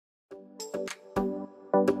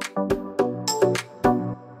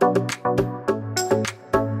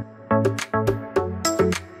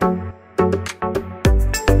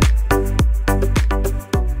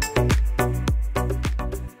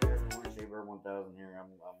Shabear1000 here. I'm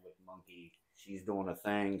with Monkey. She's doing a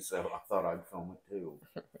thing, so I thought I'd film it too.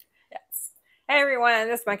 Yes. Hey everyone,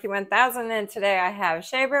 this is Monkey1000, and today I have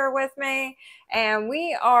Shabear with me, and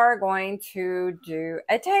we are going to do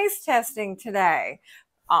a taste testing today.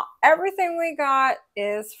 Everything we got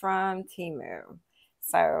is from Temu,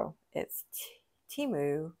 so it's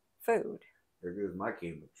Temu food. There goes my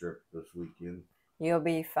camping trip this weekend. You'll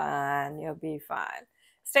be fine. You'll be fine.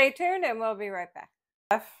 Stay tuned, and we'll be right back.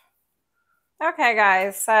 Okay,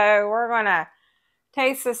 guys, so we're gonna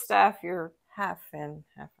taste the stuff. You're half in,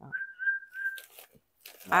 half out.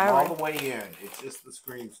 I'm all the way in. It's just the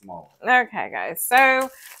screen small. Okay, guys. So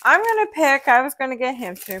I'm going to pick. I was going to get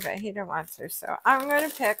him to, but he didn't want to. So I'm going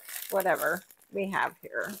to pick whatever we have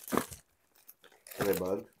here. Are they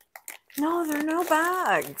bugs? No, there are no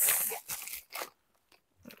bugs.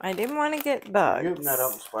 I didn't want to get bugs. You open that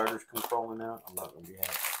up and spiders come crawling out? I'm not going to be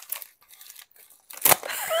happy.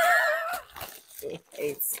 He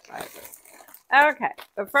hates spiders. Okay,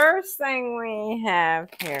 the first thing we have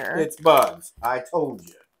here. It's bugs. I told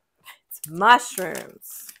you. It's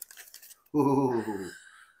mushrooms. Ooh.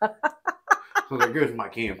 So there goes my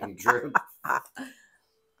camping trip.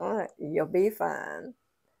 You'll be fine.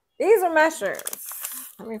 These are mushrooms.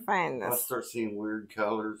 Let me find this. I'll start seeing weird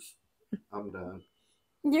colors. I'm done.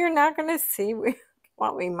 You're not going to see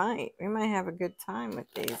what we might. We might have a good time with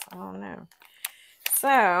these. I don't know.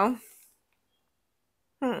 So,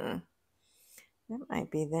 that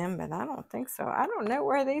might be them, but I don't think so. I don't know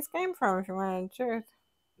where these came from, if you want the truth.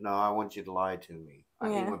 No, I want you to lie to me. I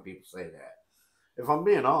hate when people say that. If I'm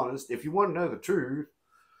being honest, if you want to know the truth,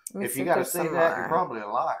 if you got to say that, you're probably a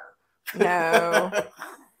liar. No.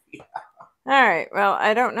 Yeah. All right. Well,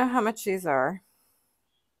 I don't know how much these are,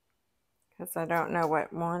 because I don't know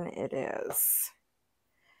what one it is.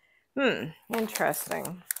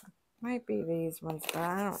 Interesting. Might be these ones, but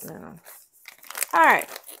I don't know. All right.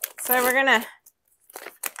 So we're going to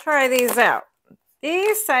try these out.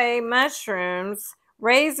 These say mushrooms,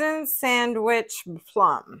 raisin sandwich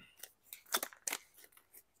plum.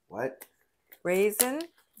 What? Raisin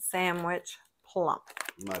sandwich plum.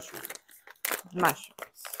 Mushrooms.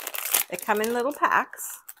 They come in little packs.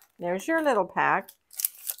 There's your little pack.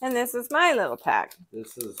 And this is my little pack.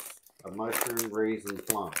 This is a mushroom raisin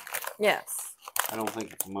plum. Yes. I don't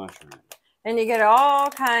think it's a mushroom. And you get all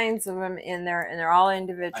kinds of them in there, and they're all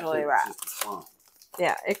individually wrapped. It's just a plum.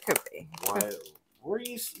 Yeah, it could be. Why? Where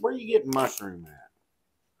are you getting mushroom at?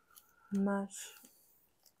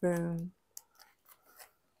 Mushroom.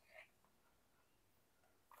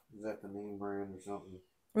 Is that the name brand or something?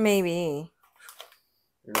 Maybe.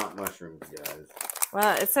 They're not mushrooms, guys.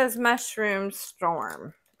 Well, it says Mushroom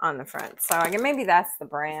Storm on the front, so I guess maybe that's the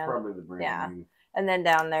brand. It's probably the brand. Yeah. Name. And then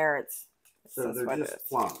down there, it's. So they're just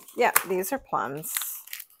plums. Yeah, these are plums.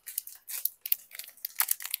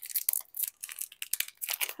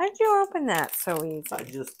 How'd you open that so easy? I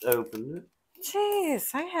just opened it.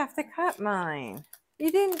 Jeez, I have to cut mine.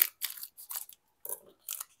 You didn't.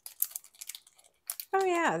 Oh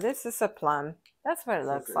yeah, this is a plum. That's what it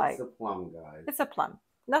looks like. It's a plum, guys. It's a plum.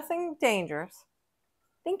 Nothing dangerous.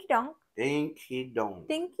 Dinky donk. Dinky donk.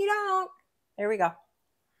 Dinky donk. There we go.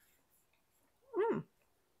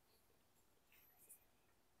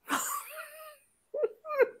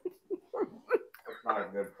 That's not a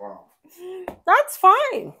good plum. That's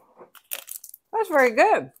fine. That's very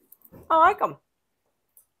good. I like them.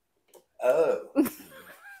 Oh.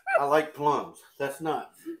 I like plums. That's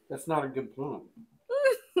not a good plum.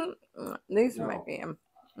 These might be them.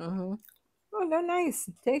 Oh, they're nice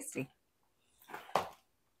and tasty.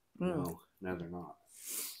 No, they're not.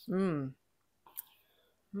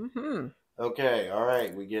 Okay, all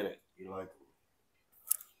right, we get it. You like them.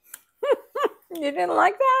 You didn't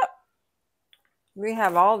like that? We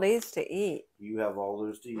have all these to eat. You have all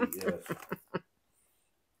those to eat, yes.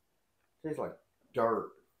 Tastes like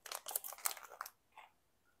dirt.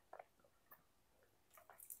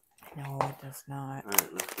 No, it does not. All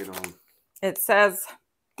right, let's get on. It says,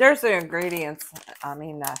 there's the ingredients. I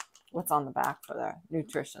mean, what's on the back for the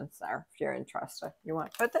nutrition's there, if you're interested. You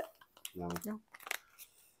want to put it? No.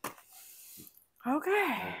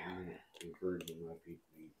 Okay. I'm encouraging my people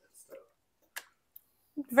to eat that stuff.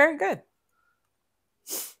 Very good.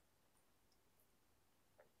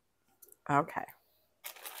 Okay.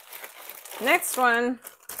 Next one.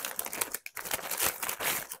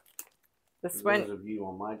 This one. Those of you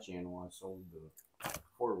on my channel, I sold the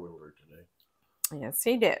 4-wheeler today. Yes,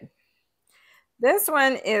 he did. This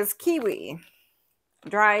one is kiwi.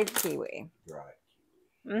 Dried kiwi.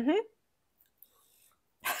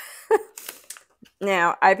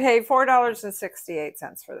 Now, I paid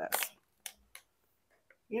 $4.68 for this.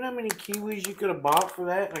 You know how many kiwis you could have bought for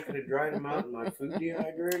that? I could have dried them out in my food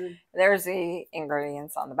dehydrator. There's the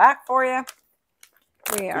ingredients on the back for you.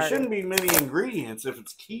 There shouldn't be many ingredients if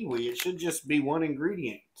it's kiwi. It should just be one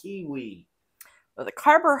ingredient, kiwi. Well, the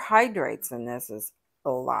carbohydrates in this is a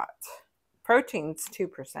lot. Protein's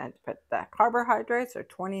 2%, but the carbohydrates are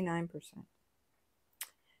 29%.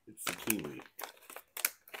 It's a kiwi.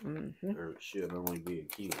 Or it should only be a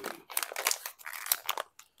kiwi.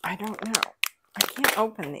 I don't know. I can't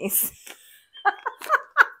open these.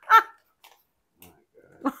 My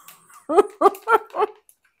God.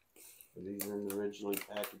 Are these individually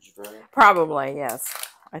packaged, right? Probably, yes.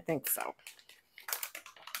 I think so.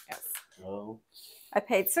 Yes. Oh. I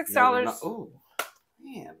paid $6. Oh,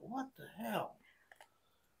 man, what the hell?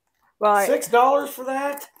 Well, $6 for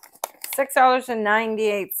that?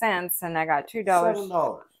 $6.98, and I got $2.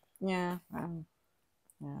 $7. Yeah.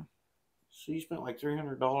 Yeah. So you spent like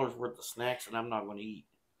 $300 worth of snacks, and I'm not going to eat.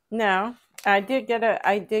 No, I did get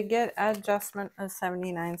an adjustment of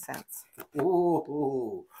 79 cents.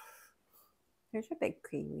 Ooh. Here's a big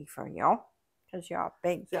kiwi for y'all, because y'all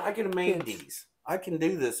big. See, I could have made these. I can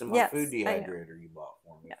do this in my food dehydrator you bought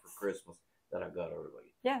for me for Christmas that I got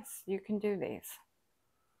early. Yes, you can do these.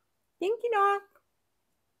 Dinky dog.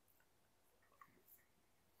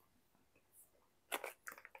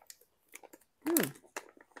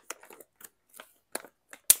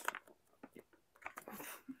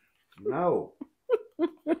 No.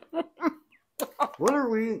 What are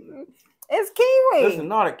we? It's kiwi. This is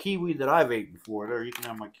not a kiwi that I've ate before. There, you can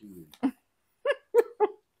have my kiwi.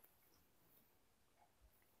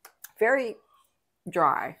 Very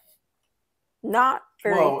dry. Not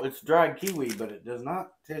very. Well, it's dried kiwi, but it does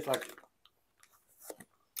not taste like.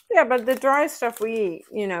 Yeah, but the dry stuff we eat,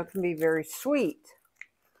 you know, can be very sweet.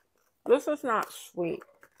 This is not sweet.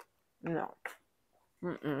 No.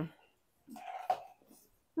 Mm-mm.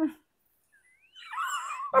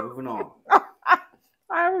 Moving on. I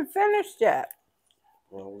haven't finished yet.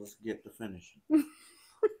 Well, let's get to finishing.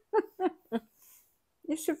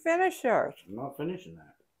 You should finish yours. I'm not finishing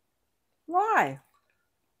that. Why?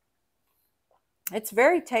 It's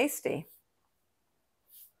very tasty.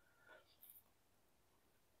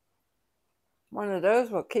 One of those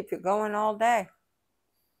will keep you going all day.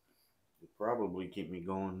 It'll probably keep me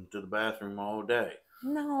going to the bathroom all day.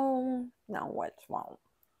 No, it won't.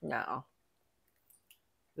 No.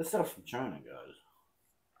 This stuff's from China, guys.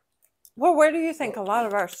 Well, where do you think a lot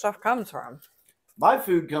of our stuff comes from? My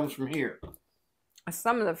food comes from here.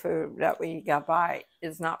 Some of the food that we got by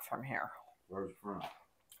is not from here. Where's it from?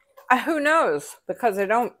 Who knows? Because they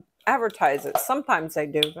don't advertise it. Sometimes they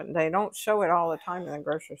do, but they don't show it all the time in the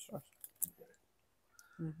grocery store.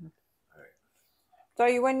 All right. So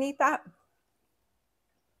you wouldn't eat that?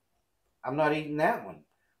 I'm not eating that one.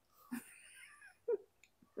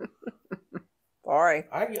 Sorry.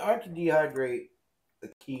 I could dehydrate a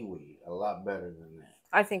kiwi a lot better than that.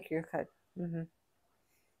 I think you could.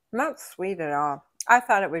 Not sweet at all. I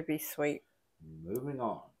thought it would be sweet. Moving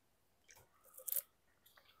on.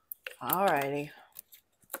 All righty.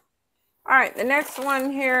 All right, the next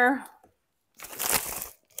one here.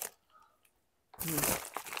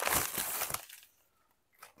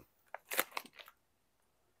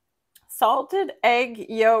 Salted egg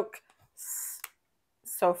yolk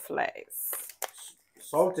souffles.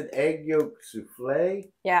 Salted egg yolk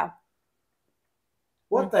souffle? Yeah.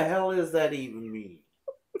 What the hell does that even mean?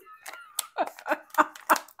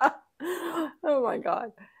 Oh my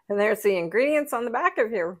God. And there's the ingredients on the back of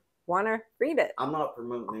here. Want to read it? I'm not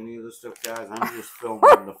promoting any of this stuff, guys. I'm just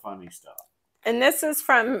filming the funny stuff. And this is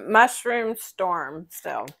from Mushroom Storm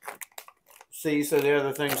still. See, so the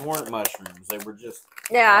other things weren't mushrooms. They were just...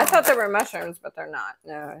 Yeah, I thought they were mushrooms, but they're not.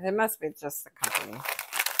 No, it must be just the company.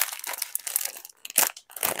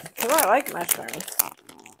 Because I like mushrooms.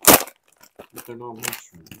 But they're not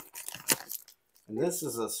mushrooms. And this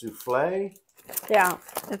is a souffle? Yeah.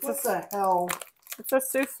 What the hell? It's a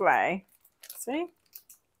souffle. See?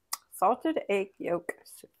 Salted egg yolk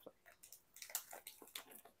souffle.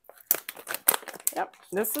 Yep.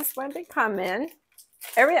 This is what they come in.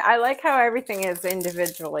 I like how everything is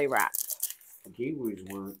individually wrapped. The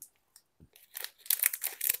kiwis weren't.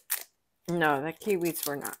 No, the kiwis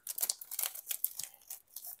were not.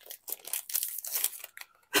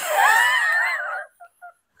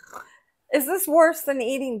 Is this worse than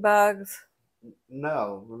eating bugs?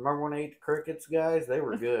 No. Remember when I ate the crickets, guys? They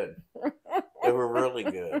were good. They were really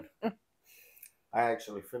good. I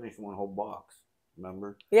actually finished one whole box.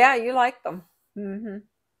 Remember? Yeah, you liked them.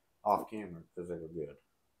 Off camera because they were good.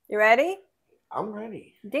 You ready? I'm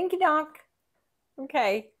ready. Dinky donk.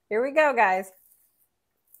 Okay, here we go, guys.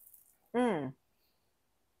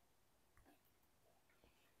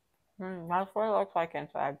 That's what it looks like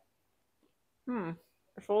inside.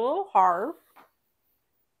 It's a little hard,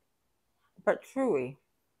 but chewy.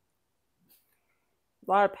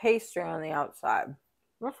 A lot of pastry on the outside.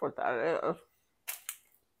 That's what that is.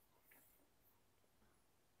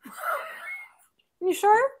 You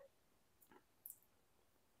sure?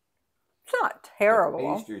 It's not terrible.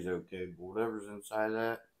 The pastry's okay, but whatever's inside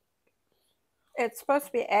that. It's supposed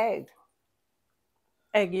to be egg.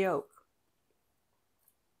 Egg yolk.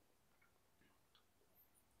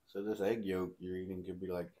 So this egg yolk you're eating could be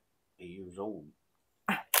like 8 years old.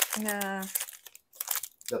 Nah.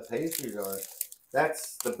 The pastries are.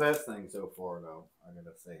 That's the best thing so far, though. I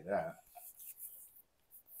gotta say that.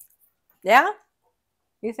 Yeah?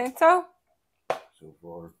 You think so? So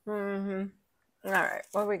far. All right.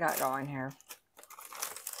 What we got going here?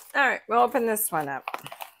 All right. We'll open this one up.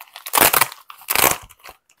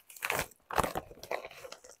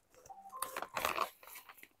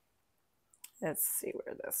 Let's see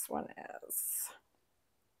where this one is.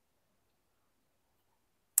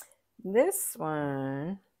 This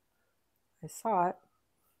one, I saw it,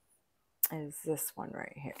 is this one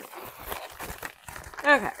right here.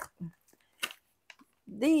 Okay.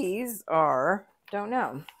 These are, don't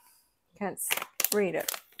know, can't read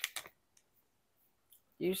it.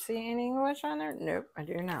 Do you see any English on there? Nope, I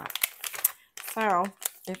do not. So,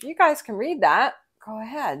 if you guys can read that, go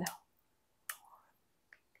ahead.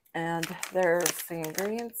 And there's the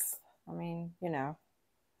ingredients. I mean, you know,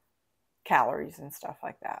 calories and stuff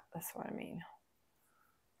like that. That's what I mean.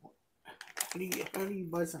 How do you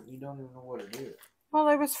buy something you don't even know what it is? Well,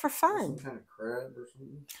 it was for fun. Some kind of crab or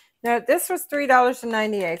something? No, this was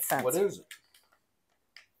 $3.98. What is it?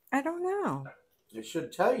 I don't know. It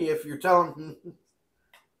should tell you if you're telling.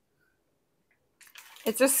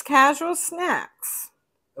 It's just casual snacks.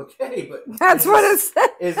 Okay, but that's what it says.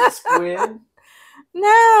 Is it squid?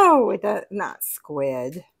 No, it does not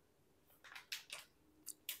squid.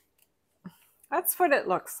 That's what it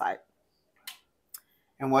looks like.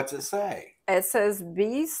 And what's it say? It says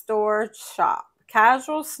B-Store Shop.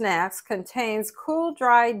 Casual snacks contains cool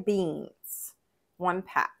dried beans. 1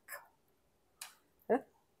 pack.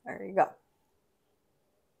 There you go.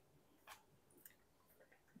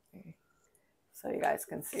 So you guys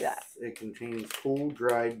can see that. It contains cool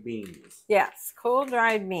dried beans. Yes, cool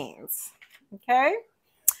dried beans. Okay.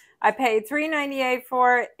 I paid $3.98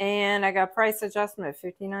 for it, and I got price adjustment of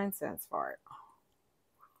 59 cents for it.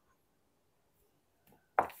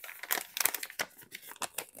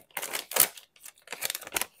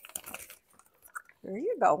 There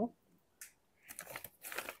you go.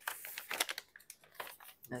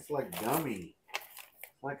 It's like gummy.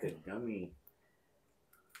 It's like a gummy.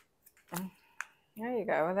 There you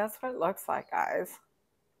go. That's what it looks like, guys.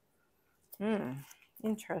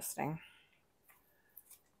 Interesting.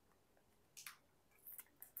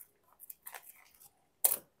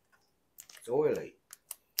 It's oily.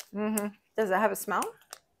 Does it have a smell?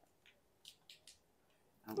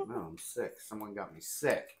 I don't know. I'm sick. Someone got me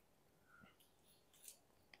sick.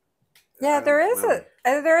 Yeah, there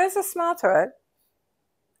is a smell to it.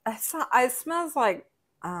 It smells like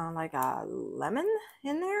a lemon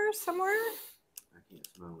in there somewhere. I can't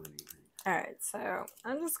smell anything. All right, so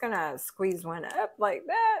I'm just gonna squeeze one up like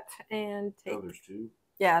that and take. Oh, there's 2.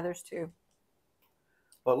 Yeah, there's 2.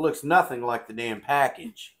 But it looks nothing like the damn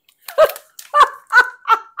package.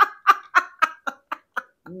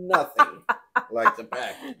 Nothing like the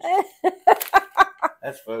package.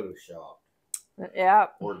 That's Photoshop. Yeah.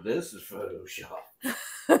 Or this is Photoshop.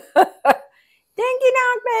 Dinky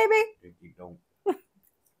donk, baby. Dinky donk.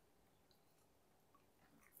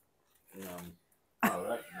 Oh,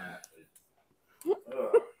 that's nasty.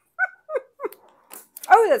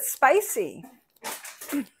 Oh, that's spicy.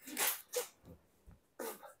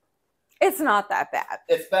 It's not that bad.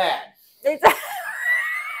 It's bad. It's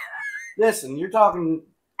Listen, you're talking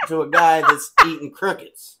to a guy that's eating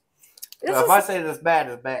crickets. So if I say it's bad,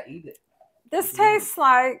 eat it. This tastes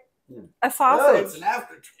like a Oh, sausage. it's an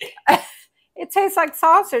aftertaste. It tastes like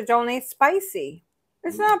sausage, only spicy.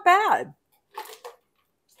 It's not bad.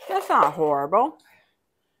 That's not horrible.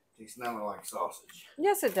 It's smelling like sausage.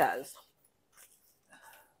 Yes, it does.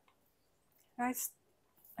 Guys,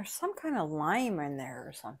 there's some kind of lime in there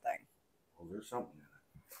or something. Well, there's something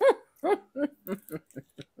in it.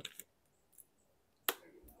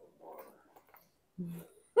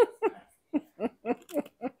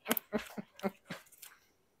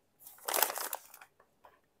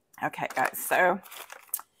 Okay, guys, so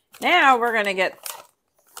now we're going to get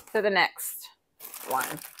to the next one.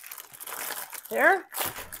 Here.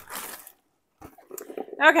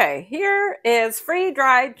 Okay, here is free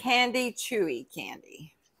dried candy, chewy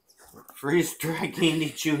candy. Freeze-dried candy,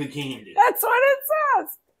 chewy candy. That's what it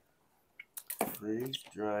says.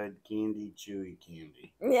 Freeze-dried candy, chewy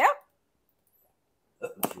candy. Yep.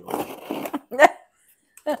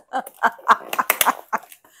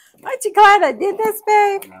 Aren't you glad I did this,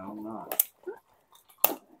 babe? No, I'm not.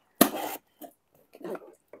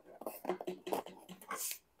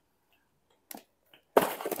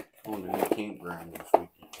 Going to the campground this weekend.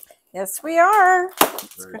 Yes, we are.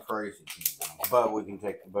 Very crazy campground. But we can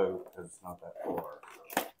take the boat because it's not that far.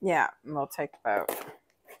 Yeah, we'll take the boat.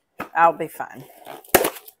 That'll be fun.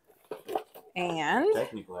 And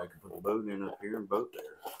technically, I could put the boat in up here and boat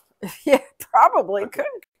there. yeah, probably could.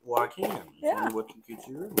 Well, I can. Yeah. What you get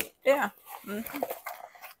your room. Yeah. Mm-hmm.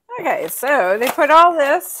 Okay, so they put all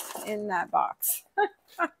this in that box.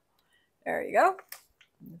 There you go.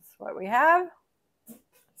 That's what we have.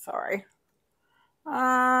 Sorry.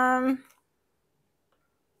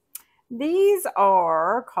 These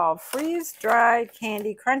are called freeze-dried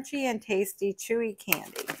candy, crunchy and tasty, chewy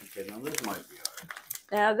candy. Okay, now this might be all right.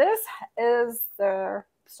 Now this is the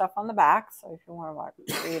stuff on the back, so if you want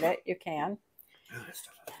to read it, you can. Oh, this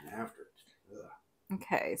stuff happened after it. Ugh.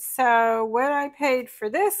 Okay, so what I paid for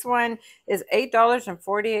this one is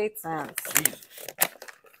 $8.48.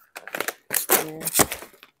 Jesus.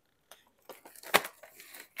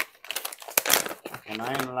 And I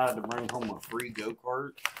ain't allowed to bring home a free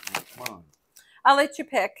go-kart? Come on. I'll let you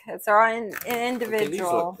pick. It's our individual. Okay, these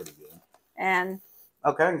look pretty good. And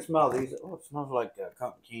okay, I can smell these. Oh, it smells like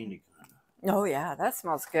cotton candy kind of. oh yeah, that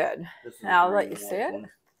smells good. This is Now I'll the let green you and see white it. one.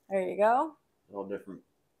 There you go. All different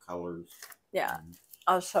colors. Yeah,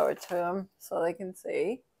 I'll show it to them so they can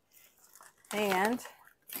see. And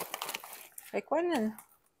take one and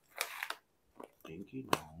Dinky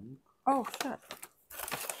dong. oh shit.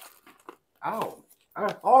 Ow.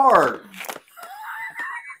 That's hard.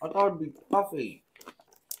 I thought it'd be puffy.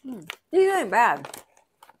 These ain't bad.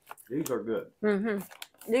 These are good.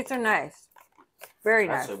 These are nice. Very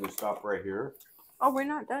I nice. say we stop right here. Oh, we're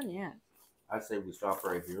not done yet. I say we stop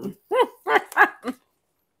right here.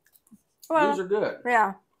 Well, these are good.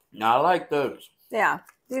 yeah. Now, I like those. Yeah,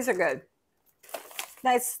 these are good.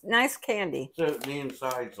 Nice candy. So the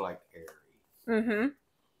inside's like airy.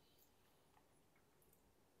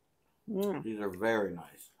 These are very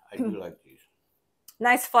nice. I do like these.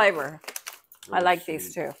 Nice flavor. Very I like sweet.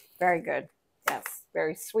 these too. Very good. Yes,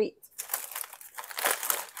 very sweet.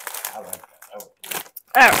 I like that.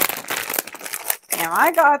 Oh, now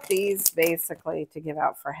I got these basically to give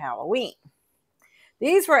out for Halloween.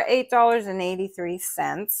 These were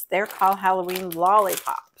 $8.83. They're called Halloween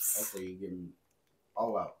lollipops. I say you give them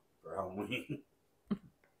all out for Halloween.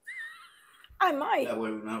 I might. That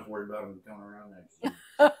way we don't have to worry about them coming around next year.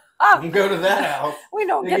 Oh, Go to that house. we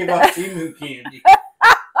don't They get give that. out Temu candy.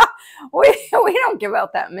 we don't give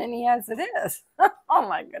out that many as it is. Oh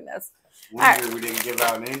my goodness. One year we didn't give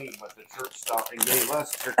out any, but the church stopped and gave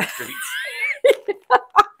us trick or treats.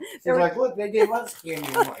 She's like, look, they gave us candy.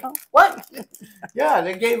 I'm like, what? Yeah,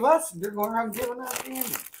 they gave us. They're going around giving out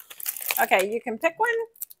candy. Okay, you can pick one.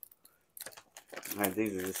 Man,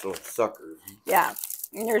 these are just little suckers. Yeah.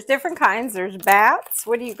 And there's different kinds. There's bats.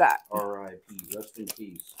 What do you got? R.I.P. Rest in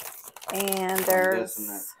peace. And I'm there's... guessing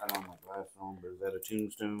that, I don't know my glasses on, but is that a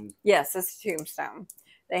tombstone? Yes, it's a tombstone.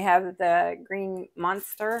 They have the green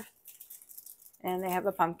monster. And they have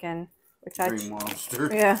a pumpkin. Which Green monster.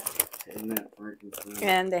 Yeah. Isn't that Frankenstein?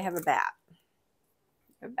 And they have a bat.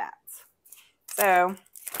 They're bats. So,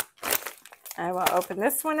 I will open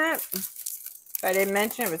this one up. I didn't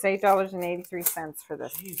mention it was $8.83 for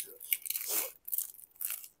this. Jesus.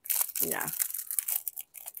 Yeah.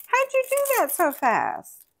 How'd you do that so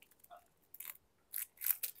fast?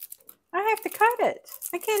 I have to cut it.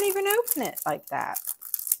 I can't even open it like that.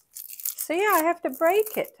 So yeah, I have to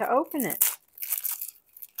break it to open it.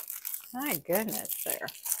 My goodness there.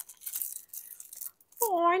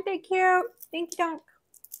 Oh, aren't they cute? Dinky dunk.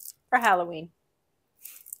 For Halloween.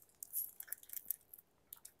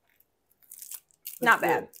 Not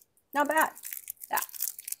bad. Not bad. Yeah.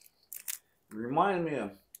 Remind me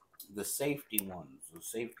of the safety ones, the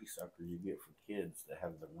safety suckers you get for kids that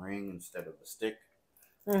have the ring instead of the stick.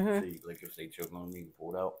 So you, like if they choke on me, you can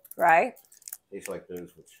pull it out. Right. Tastes like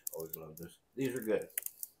those, which I always love this. These are good.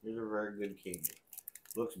 These are very good candy.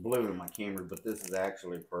 Looks blue in my camera, but this is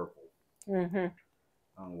actually purple. I don't know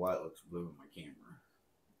why it looks blue in my camera.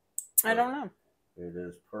 I don't know. It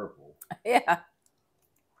is purple. Yeah. Let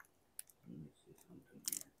me see something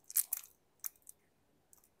here.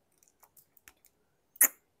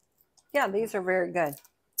 Yeah, these are very good.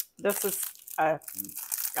 This is yep.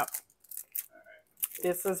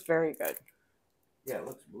 This is very good. Yeah, it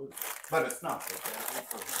looks blue. But it's not. It's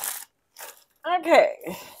purple. Okay,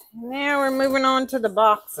 now we're moving on to the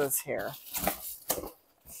boxes here.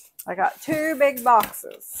 I got 2 big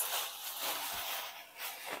boxes.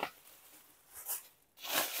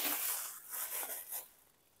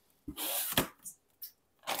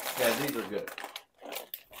 Yeah, these are good.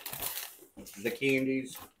 The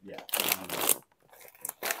candies, yeah.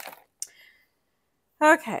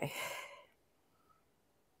 Okay.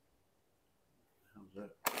 How's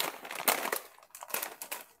that?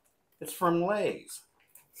 It's from Lay's.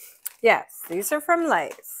 Yes, these are from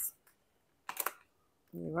Lay's.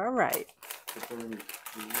 You are right.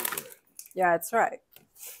 Yeah, it's right.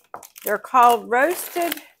 They're called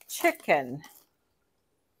roasted chicken.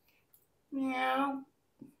 Meow.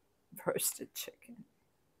 Roasted chicken.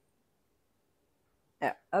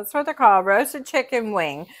 Yeah, that's what they're called. Roasted chicken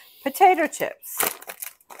wing. Potato chips.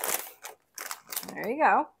 There you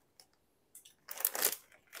go.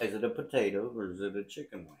 Is it a potato or is it a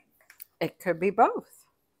chicken wing? It could be both.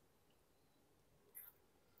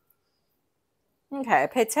 Okay, I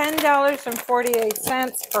paid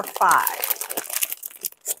 $10.48 for 5.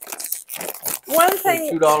 One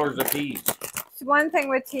thing, $2 a piece. one thing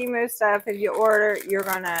with Temu stuff, if you order, you're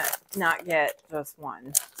gonna not get just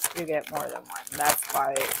one. You get more than one. That's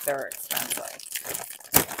why they're expensive.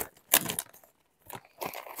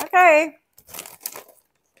 Okay.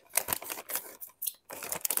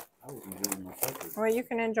 Well, you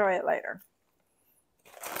can enjoy it later.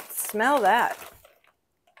 Smell that.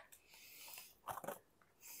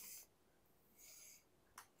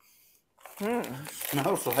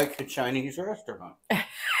 Smells like a Chinese restaurant.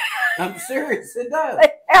 I'm serious, it does.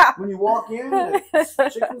 Yeah. When you walk in, it's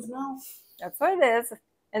chicken smell. That's what it is.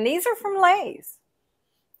 And these are from Lay's.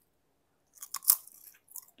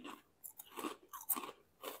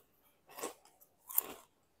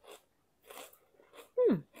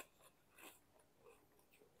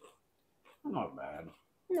 Not bad.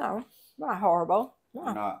 No, not horrible. No.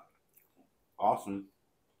 They're not awesome.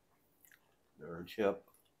 They're a chip.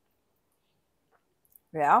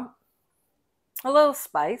 Yeah. A little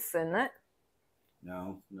spice in it.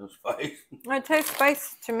 No spice. It tastes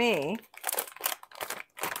spice to me.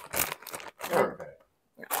 They're okay.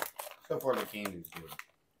 So far the candy's good.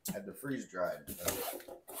 Had the freeze dried.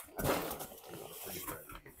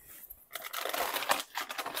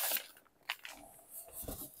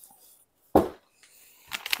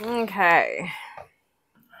 Okay.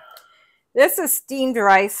 This is steamed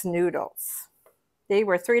rice noodles. They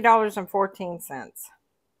were $3.14.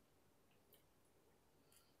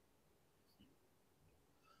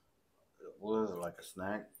 What is it, like a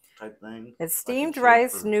snack type thing? It's steamed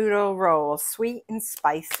rice noodle rolls, sweet and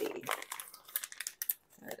spicy.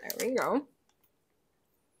 There we go.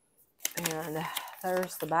 And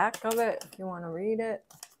there's the back of it if you want to read it.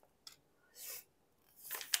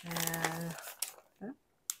 And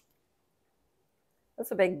that's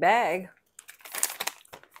a big bag.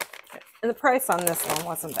 And the price on this one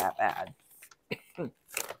wasn't that bad.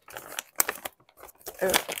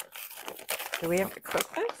 Oh. Do we have to cook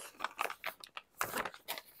this?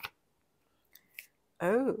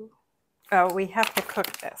 Oh. Oh, we have to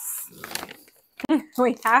cook this.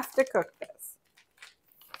 We have to cook this.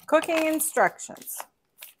 Cooking instructions.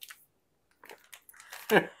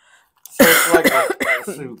 So it's like a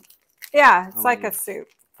soup. Yeah, it's like a soup.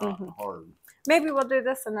 Hard. Maybe we'll do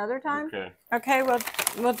this another time. Okay. Okay,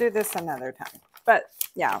 we'll do this another time. But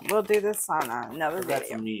yeah, we'll do this on another video.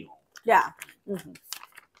 That's a meal. Yeah.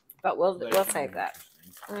 But we'll save that.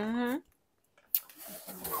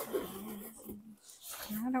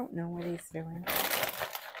 I don't know what he's doing.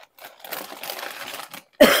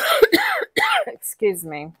 Excuse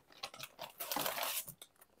me.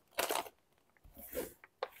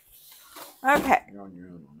 Okay. You're on your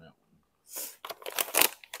own on that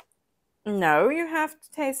one. No, you have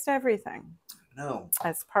to taste everything. No.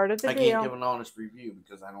 That's part of the deal. I can't give an honest review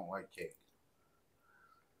because I don't like cake.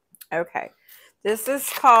 Okay. This is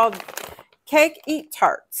called Cake Eat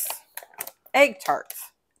Tarts. Egg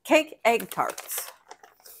tarts. Cake egg tarts.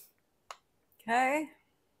 Okay.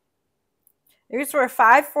 These were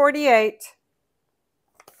 $5.48.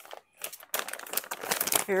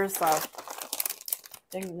 Here's the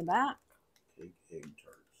thing in the back. Cake egg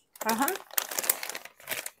tarts.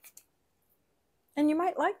 And you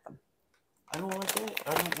might like them. I don't like it.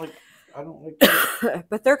 I don't like cake.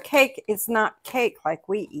 But their cake is not cake like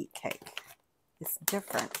we eat cake. It's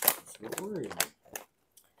different. That's what weird.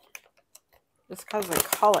 Just because they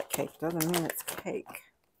call it cake doesn't mean it's cake.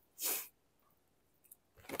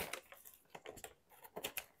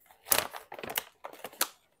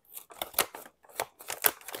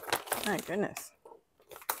 My goodness.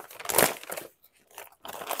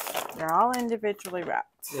 They're all individually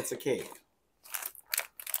wrapped. It's a cake.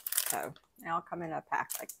 So they all come in a pack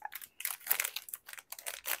like that.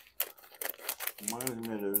 Reminds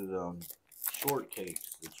me of those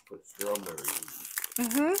shortcakes that you put strawberries in.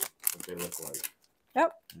 What they look like.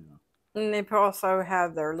 Yep. Yeah. And they also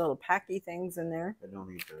have their little packy things in there. I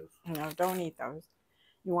don't eat those. No, don't eat those.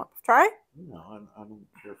 You want to try? No, I don't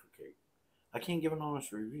care for cake. I can't give an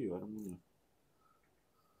honest review. I don't want to.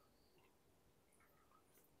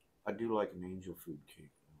 I do like an angel food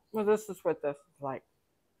cake. Well, this is what this is like.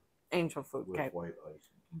 Angel food With cake. white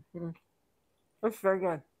icing. It's very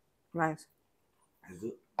good. Nice. Is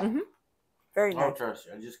it? Very nice. I'll trust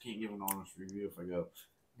you. I just can't give an honest review if I go,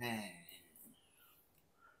 nah.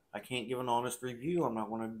 I can't give an honest review. I'm not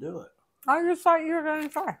going to do it. I just thought you were going to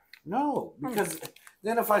try. No, because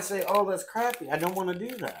then if I say, oh, that's crappy, I don't want to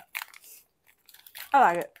do that. I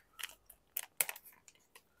like it.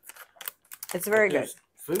 It's very good.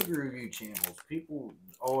 Food review channels, people,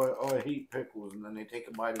 I hate pickles, and then they take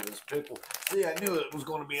a bite of this pickle. See, I knew it was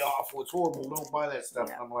going to be awful. It's horrible. Don't buy that stuff.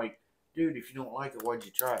 Yeah. I'm like, dude, if you don't like it, why'd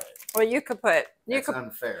you try it? Well, you could put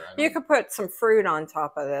unfair. You could put some fruit on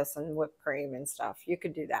top of this and whipped cream and stuff. You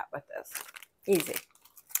could do that with this. Easy.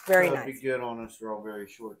 Very nice. It would be good on a strawberry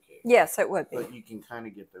shortcake. Yes, it would be. But you can kind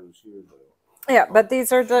of get those here, though. Yeah, but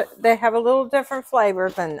these are they have a little different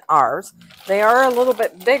flavor than ours. They are a little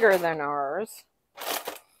bit bigger than ours.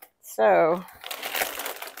 So,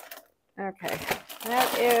 okay,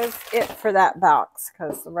 that is it for that box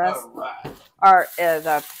because the rest are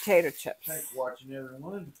the potato chips. Thanks for watching,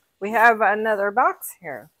 everyone. We have another box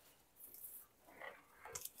here.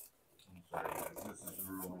 I'm sorry, guys. This is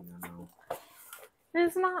grueling, I know.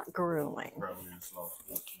 It's not grueling. Probably just lost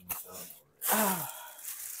 14 cents. Oh.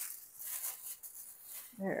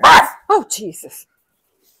 Oh, Jesus.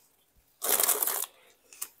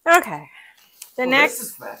 Okay. The next. This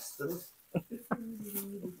is festive.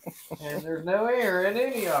 And there's no air in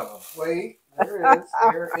any of them. Wait, there is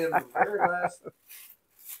air in the very last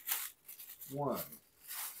one.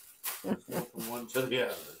 Let's go from one to the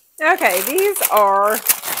other. Okay, these are,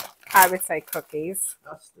 I would say, cookies.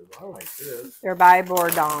 I like this. They're by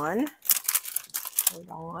Bourdon.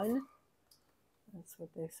 Bourdon. That's what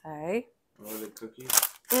they say. Are they cookies?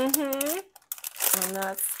 Mm-hmm. And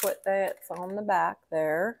that's what that's on the back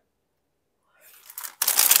there.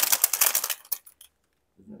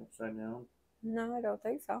 Is that upside down? No, I don't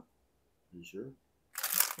think so. Are you sure?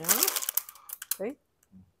 Yeah. See?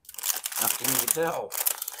 How can you tell?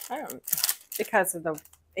 I don't. Because of the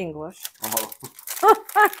English. Oh.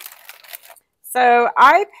 So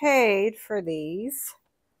I paid for these.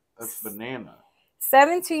 That's banana.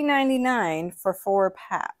 $17.99 for 4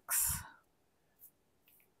 packs.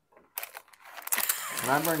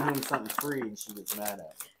 And I bring home something free and she gets mad at me.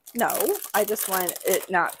 No, I just want it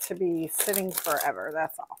not to be sitting forever.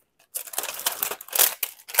 That's all.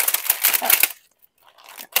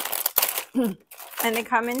 And they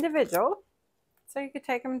come individual, so you could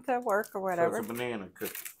take them to work or whatever. So it's a banana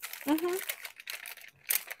cookie. Mm-hmm.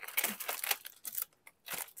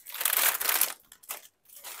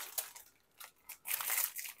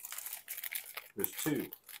 There's 2.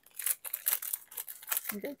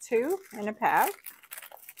 You get 2 in a pack.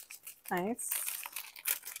 Nice.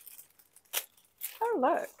 Oh,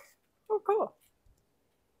 look. Oh, cool.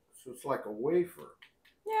 So it's like a wafer.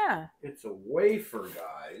 Yeah. It's a wafer,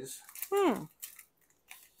 guys.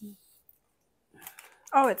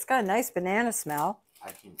 Oh, it's got a nice banana smell.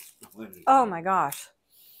 I can't smell it. Oh, my gosh.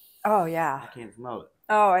 Oh, yeah. I can't smell it.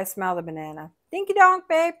 Oh, I smell the banana. Dinky donk,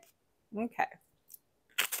 babe. Okay.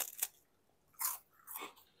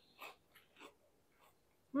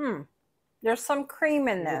 There's some cream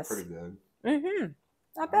in this. Pretty good.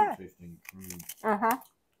 Not bad. I'm tasting cream. I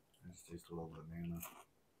just taste a little banana.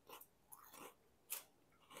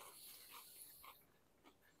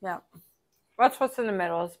 Yeah. What's in the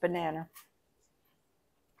middle is banana.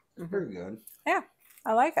 Pretty good. Yeah,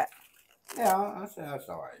 I like it. Yeah, I say that's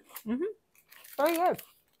all right. Very good.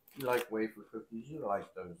 You like wafer cookies? You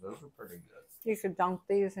like those. Those are pretty good. You could dunk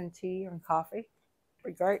these in tea and coffee.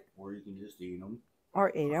 Be great. Or you can just eat them.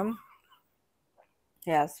 Or eat them.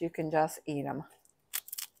 Yes, you can just eat them.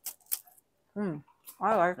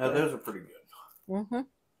 I like those. Those are pretty good.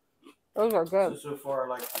 Those are good. So far, I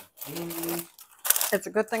like the candy. It's a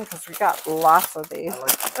good thing because we got lots of these. I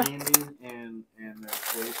like the candy and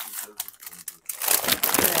there's wafers. Those are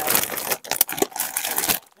pretty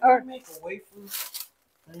good. Or Did we make a wafer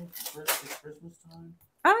thing for Christmas time?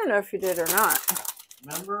 I don't know if you did or not.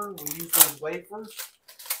 Remember, we used those wafers,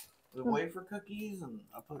 the wafer cookies, and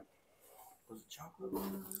I put, was it chocolate on it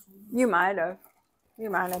or something? You might have. You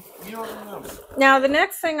mind it? You don't know. Now, the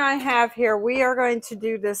next thing I have here, we are going to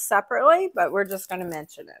do this separately, but we're just going to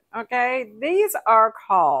mention it. Okay. These are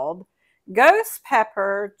called ghost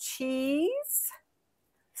pepper cheese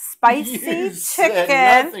spicy You chicken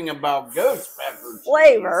said nothing about ghost pepper cheese.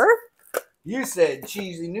 flavor. You said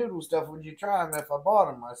cheesy noodle stuff. Would you try them if I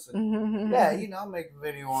bought them? I said, yeah, you know, I'll make a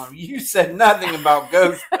video on them. You said nothing about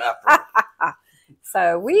ghost pepper.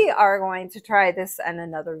 So we are going to try this in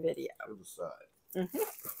another video. To the side.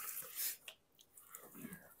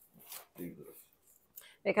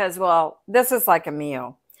 Because, well, this is like a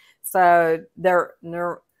meal. So they're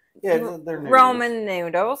noodles. Roman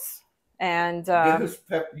noodles. And ghost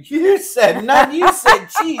pepper. You said nothing. You said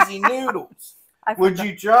cheesy noodles. Would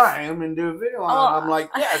you try them and do a video on them? I'm like,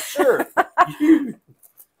 yeah, sure.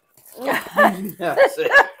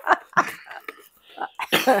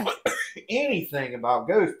 Anything about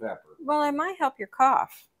ghost pepper. Well, it might help your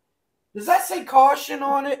cough. Does that say caution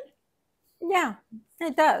on it? Yeah,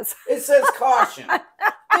 it does. It says caution.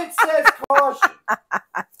 It says caution.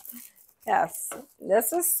 Yes,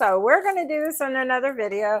 this is so. We're going to do this in another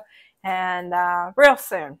video, and real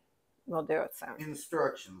soon. We'll do it soon.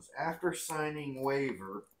 Instructions. After signing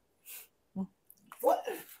waiver.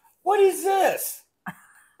 What is this?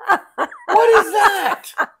 What is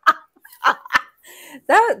that?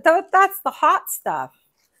 That's the hot stuff.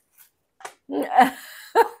 You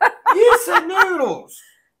said noodles.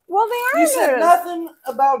 Well, they are. You said nothing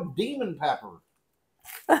about demon pepper.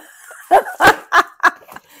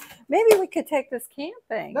 Maybe we could take this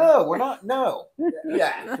camping. No, we're not. No.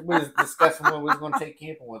 Yeah, we was discussing when we was going to take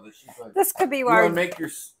camping with us. She's like, this could be you why. want to make your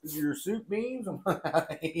soup beans?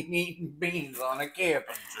 I ain't eating beans on a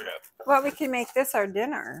camping trip. Well, we can make this our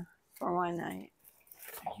dinner for one night.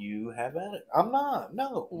 You have at it. I'm not.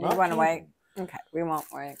 No. You want to wait? Okay, we won't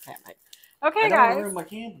wait. Camping. Okay, I don't guys. ruin my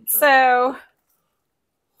camping trip. So,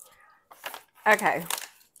 okay,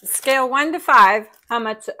 scale 1 to 5. How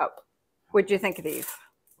much would you think of these?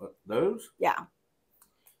 What, those? Yeah.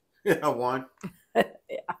 Yeah, 1. Yeah,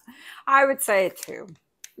 I would say a 2.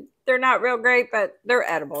 They're not real great, but they're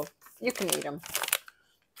edible. You can eat them.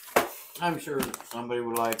 I'm sure somebody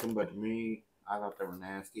would like them, but to me, I thought they were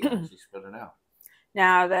nasty. I actually spit it out.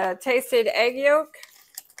 Now, the tasted egg yolk,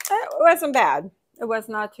 it wasn't bad. It was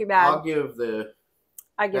not too bad. I'll give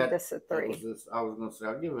this a 3. I was going to say,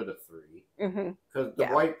 I'll give it a 3. Because the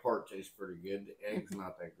Yeah. white part tastes pretty good. The egg's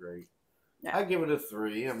not that great. Yeah. I give it a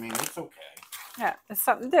 3. I mean, it's okay. Yeah, it's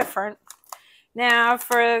something different. Now,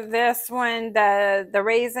 for this one, the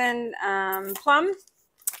raisin plum,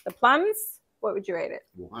 the plums, what would you rate it?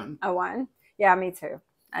 1. A 1? Yeah, me too.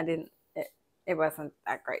 It wasn't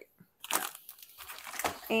that great. No.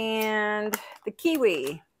 And the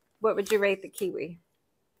kiwi, what would you rate the kiwi?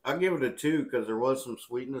 I'll give it a 2 because there was some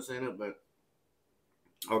sweetness in it, but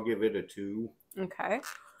I'll give it a 2. Okay.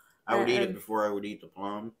 I would eat it before I would eat the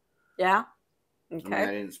plum. Yeah? Okay. I mean,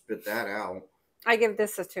 I didn't spit that out. I give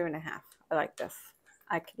this a 2.5. I like this.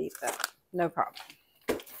 I could eat that. No problem.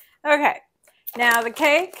 Okay. Now the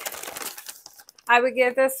cake, I would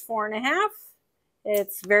give this 4.5.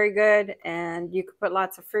 It's very good, and you could put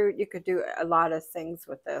lots of fruit. You could do a lot of things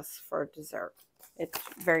with this for dessert. It's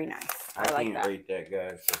very nice. I like that. I can't rate that,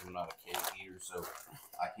 guys, because I'm not a cake eater, so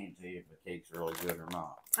I can't tell you if the cake's really good or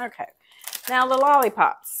not. Okay. Now the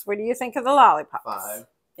lollipops. What do you think of the lollipops? 5.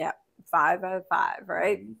 Yeah. 5 out of 5,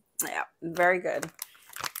 right? Mm-hmm. Yeah. Very good.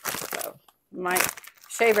 So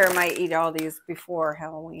Shabear might eat all these before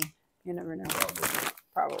Halloween. You never know.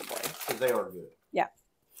 Probably. Because they are good. Yeah.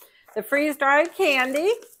 The freeze-dried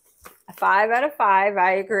candy, a 5 out of 5.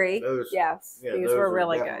 I agree. Yes. These were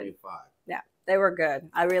really good. 5. Yeah. They were good.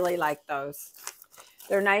 I really like those.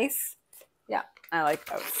 They're nice. Yeah. I like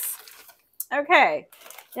those. Okay.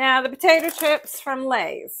 Now the potato chips from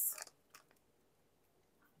Lay's.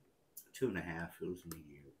 2.5. It was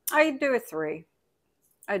medium. I do a 3.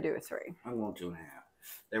 I do a 3. I'm going 2.5.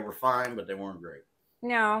 They were fine, but they weren't great.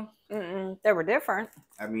 No, they were different.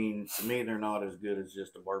 I mean, to me, they're not as good as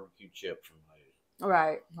just a barbecue chip from Lay's.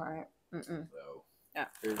 Right. So, yeah.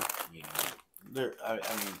 I mean,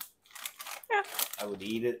 yeah. I would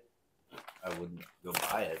eat it. I wouldn't go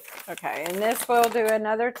buy it. Okay, and this we'll do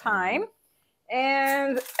another time.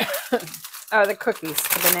 And, oh, the cookies,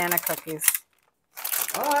 the banana cookies.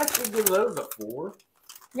 I'll actually give those a 4.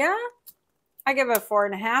 Yeah? I give it a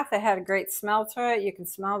 4.5. They had a great smell to it. You can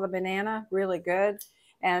smell the banana, really good.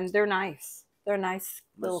 And they're nice. They're nice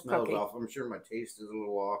little cookies. Off. I'm sure my taste is a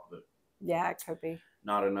little off, but yeah, it could be.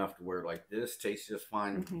 Not enough to where like this tastes just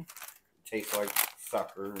fine. Tastes like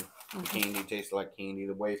sucker. The candy tastes like candy.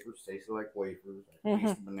 The wafers taste like wafers. I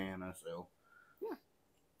taste the banana. So,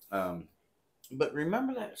 But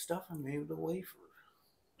remember that stuff I made with the wafers?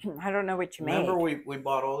 I don't know what you remember made. we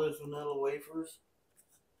bought all those vanilla wafers?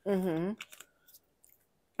 Mm-hmm.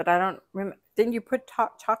 But I don't remember. Didn't you put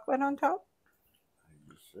chocolate on top?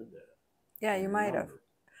 I just said that. Yeah, you might have.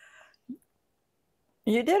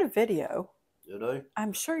 You did a video. Did I?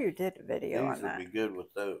 I'm sure you did a video on that. These would be good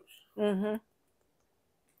with those. Mm-hmm.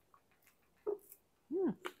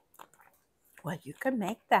 Well, you could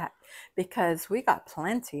make that because we got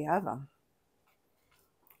plenty of them.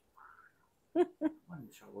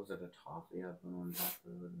 Was it a toffee oven on top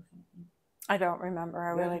of it or something? I don't remember.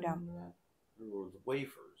 I really don't. There was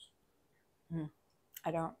wafers.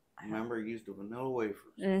 I don't. Remember, I used the vanilla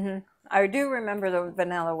wafers. Mm-hmm. I do remember the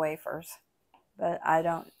vanilla wafers, but I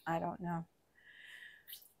don't know.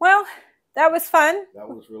 Well, that was fun. That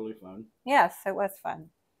was really fun. Yes, it was fun.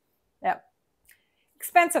 Yep.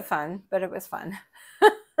 Expensive fun, but it was fun.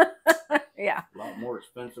 Yeah. A lot more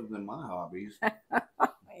expensive than my hobbies.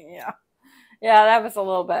 Yeah. Yeah, that was a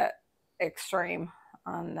little bit extreme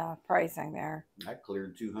on the pricing there. I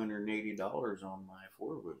cleared $280 on my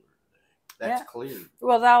four-wheeler today. That's cleared.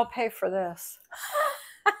 Well, that'll pay for this.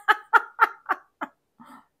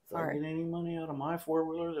 Did I get any money out of my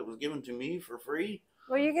four-wheeler that was given to me for free?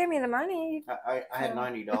 Well, you gave me the money. I had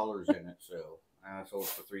 $90 in it, so I sold it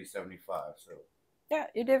for $375. So yeah,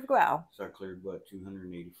 you did well. So I cleared what,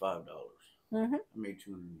 $285. Mm-hmm. I made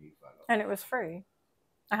 $285, and it was free.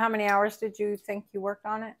 How many hours did you think you worked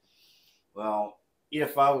on it? Well,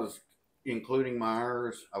 if I was including my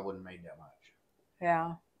hours, I wouldn't have made that much.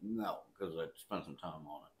 Yeah. No, because I spent some time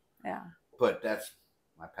on it. Yeah. But that's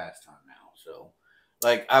my pastime now. So,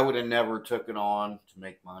 like, I would have never took it on to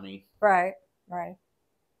make money. Right. Right.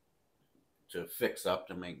 To fix up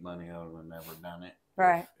to make money, I would have never done it.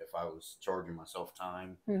 Right. If I was charging myself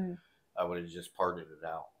time, mm-hmm. I would have just parted it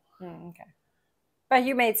out. Okay. But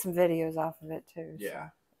you made some videos off of it too.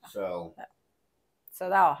 Yeah. So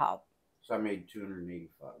that'll help. So I made $285,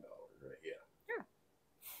 right? Yeah. Yeah.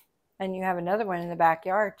 And you have another one in the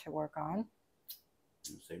backyard to work on.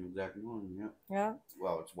 Same exact one, yeah. Yeah.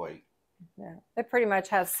 Well, it's white. Yeah. It pretty much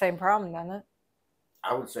has the same problem, doesn't it?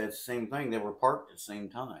 I would say it's the same thing. They were parked at the same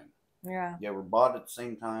time. Yeah. They were bought at the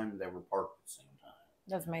same time. They were parked at the same time.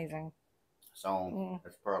 That's amazing. So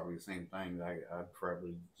that's probably the same thing. I'd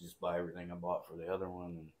probably just buy everything I bought for the other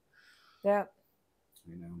one. And, yeah.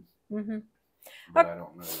 You know. Mm-hmm. But I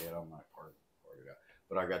don't know yet. I might part it out.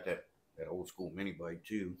 But I got that old school mini bike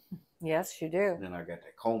too. Yes, you do. And then I got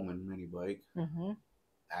that Coleman mini bike. Mm-hmm.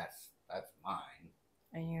 That's mine.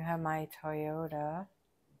 And you have my Toyota.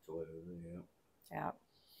 Yeah. Yeah.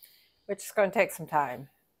 Which is going to take some time.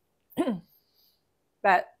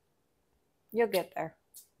 But you'll get there.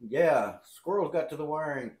 Yeah. Squirrels got to the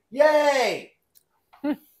wiring. Yay!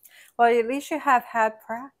 Well, at least you have had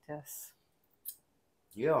practice.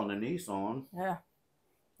 Yeah, on the Nissan. Yeah.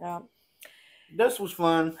 Yeah. This was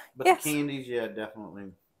fun. But yes. The candies, yeah,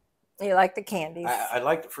 definitely. You like the candies? I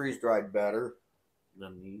like the freeze-dried better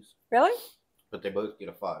than these. Really? But they both get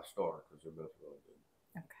a 5-star because they're both really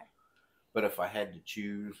good. Okay. But if I had to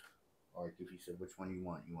choose, like if you said which one you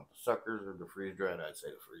want the suckers or the freeze-dried, I'd say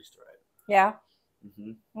the freeze-dried. Yeah.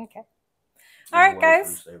 Mm-hmm. Okay. All right,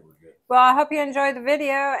 guys. Well, I hope you enjoyed the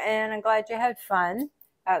video, and I'm glad you had fun.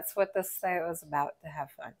 That's what this day was about, to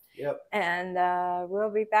have fun. Yep. And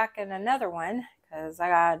we'll be back in another one, because I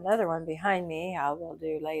got another one behind me I will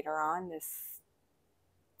do later on this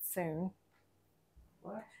soon.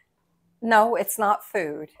 What? No, it's not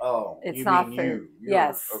food. Oh, it's not food.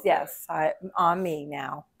 Yes, okay. Yes. On me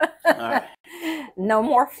now. Right. No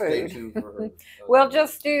more food. Stay tuned for her. We'll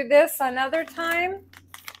just do this another time,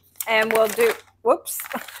 and we'll do. Whoops.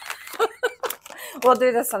 We'll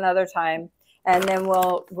do this another time, and then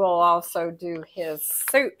we'll also do his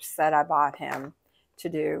suits that I bought him to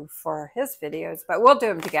do for his videos. But we'll do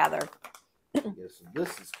them together. Yes, so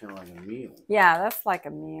this is kind of like a meal. Yeah, that's like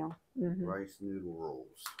a meal. Mm-hmm. Rice noodle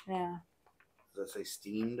rolls. Yeah. Does that say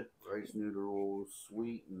steamed rice noodle rolls,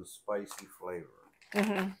 sweet and spicy flavor?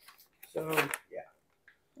 Mm-hmm. So yeah.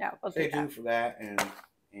 Yeah, we'll stay tuned for that and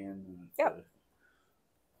yep.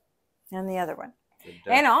 And the other one.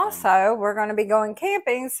 And also, we're going to be going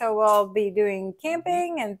camping, so we'll be doing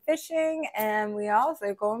camping and fishing, and we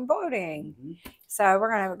also going boating. Mm-hmm. So we're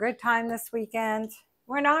going to have a good time this weekend.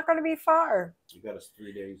 We're not going to be far. You got us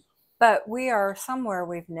 3 days. But we are somewhere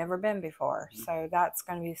we've never been before, so that's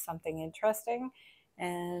going to be something interesting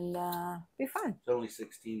and be fun. It's only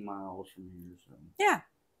 16 miles from here. So. Yeah,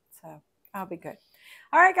 so that'll be good.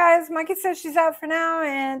 All right, guys, Monkey says she's out for now,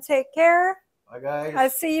 and take care. Bye, guys. I'll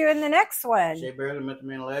see you in the next one. Shabear the Myth,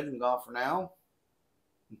 Man, Legend, gone for now.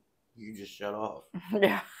 You just shut off.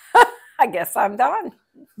 Yeah. I guess I'm done.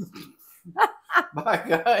 Bye,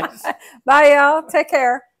 guys. Bye, y'all. Take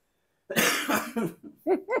care.